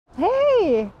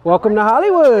Hi. Welcome to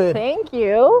Hollywood. Thank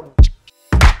you.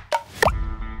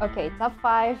 Okay, top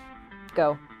 5,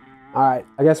 go. All right,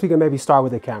 I guess we can maybe start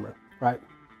with the camera, right?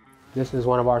 This is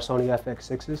one of our Sony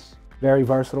FX6s, very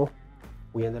versatile.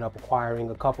 We ended up acquiring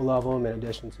a couple of them in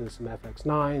addition to some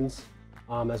FX9s,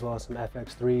 as well as some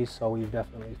FX3s. So we've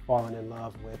definitely fallen in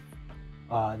love with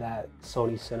that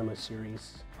Sony Cinema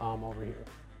series over here.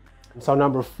 And so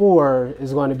number 4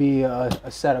 is going to be a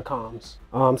set of comms.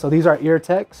 So these are ear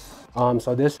techs.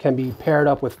 So this can be paired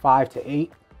up with 5 to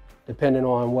 8, depending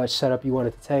on what setup you want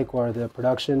it to take or the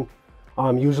production.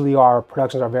 Usually our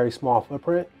productions are very small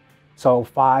footprint. So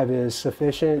 5 is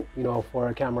sufficient, you know, for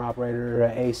a camera operator,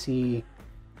 an AC,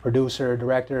 producer,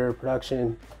 director,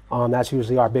 production. That's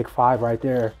usually our big 5 right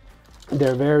there.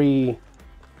 They're very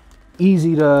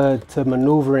easy to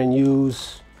maneuver and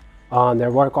use. They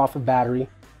work off of battery.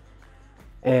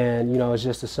 And, you know, it's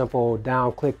just a simple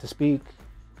down click to speak,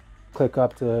 click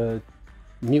up to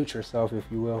mute yourself, if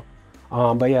you will.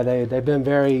 But yeah, they've been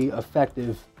very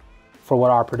effective for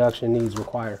what our production needs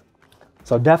require.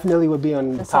 So definitely would be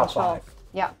on the top 5.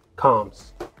 Yeah.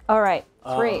 Comms. All right,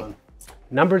 3.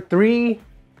 Number 3,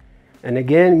 and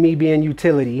again, me being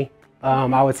utility,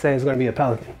 I would say it's going to be a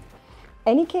Pelican.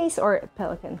 Any case or a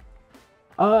Pelican?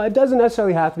 It doesn't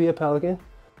necessarily have to be a Pelican,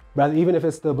 but even if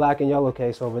it's the black and yellow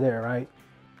case over there, right?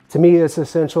 To me, it's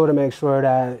essential to make sure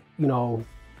that, you know,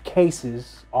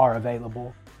 cases are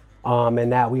available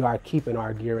and that we are keeping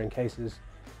our gear in cases.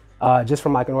 Just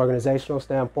from like an organizational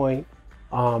standpoint,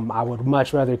 I would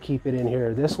much rather keep it in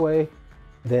here this way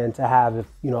than to have,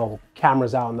 you know,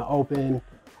 cameras out in the open.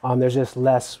 There's just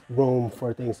less room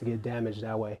for things to get damaged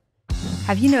that way.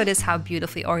 Have you noticed how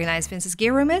beautifully organized Vince's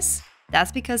gear room is?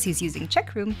 That's because he's using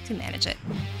Check Room to manage it.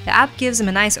 The app gives him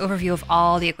a nice overview of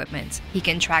all the equipment. He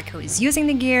can track who is using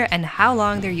the gear and how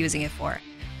long they're using it for.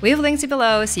 We have links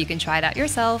below so you can try it out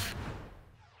yourself.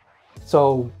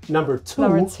 So number 2.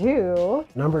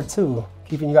 Number two,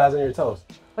 keeping you guys on your toes.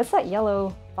 What's that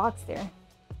yellow box there?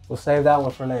 We'll save that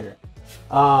one for later.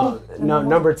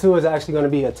 Number 2 is actually going to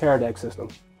be a Teradek system.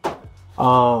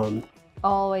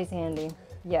 Always handy,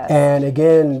 yes. And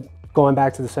again, going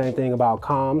back to the same thing about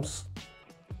comms,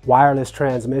 wireless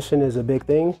transmission is a big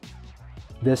thing.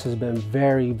 This has been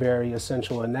very, very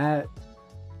essential in that.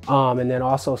 And then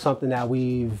also something that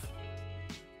we've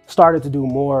started to do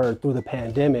more through the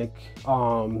pandemic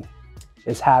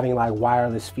is having like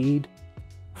wireless feed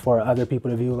for other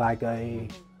people to view, like a,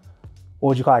 what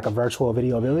would you call, like a virtual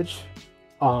video village.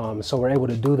 So we're able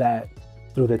to do that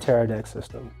through the Teradek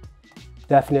system.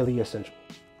 Definitely essential.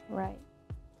 Right.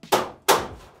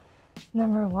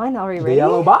 Number 1, are we ready? The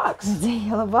yellow box. The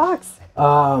yellow box.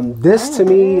 This to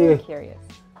me, Curious.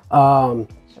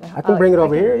 I can bring it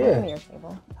over here, yeah. Your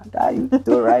table. I got you.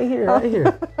 Do it right here, right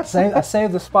here. I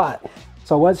saved the spot.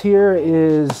 So what's here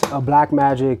is a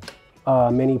Blackmagic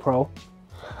Mini Pro.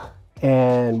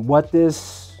 And what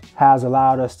this has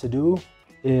allowed us to do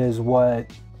is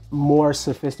what more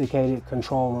sophisticated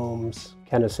control rooms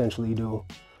can essentially do.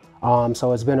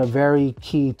 So it's been a very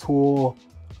key tool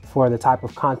for the type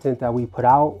of content that we put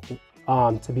out,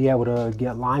 to be able to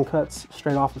get line cuts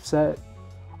straight off of set,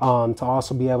 to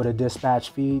also be able to dispatch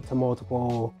feed to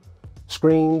multiple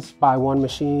screens by one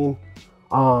machine.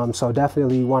 So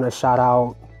definitely want to shout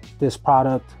out this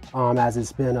product, as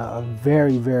it's been a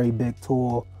very, very big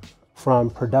tool from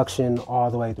production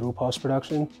all the way through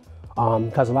post-production,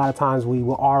 because a lot of times we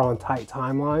are on tight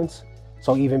timelines.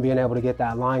 So even being able to get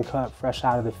that line cut fresh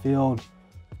out of the field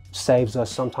saves us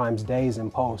sometimes days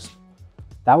in post.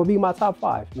 That would be my top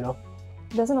 5, you know?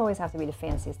 It doesn't always have to be the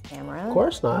fanciest camera. Of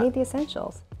course not. You need the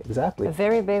essentials. Exactly. A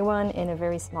very big one in a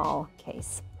very small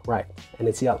case. Right, and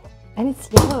it's yellow. And it's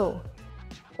yellow.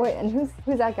 Wait, and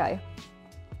who's that guy?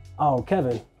 Oh,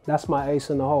 Kevin, that's my ace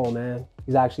in the hole, man.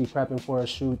 He's actually prepping for a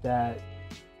shoot that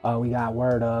we got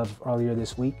word of earlier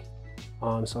this week.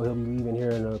 So he'll be leaving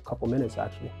here in a couple minutes,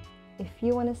 actually. If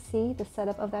you want to see the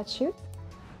setup of that shoot,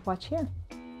 watch here.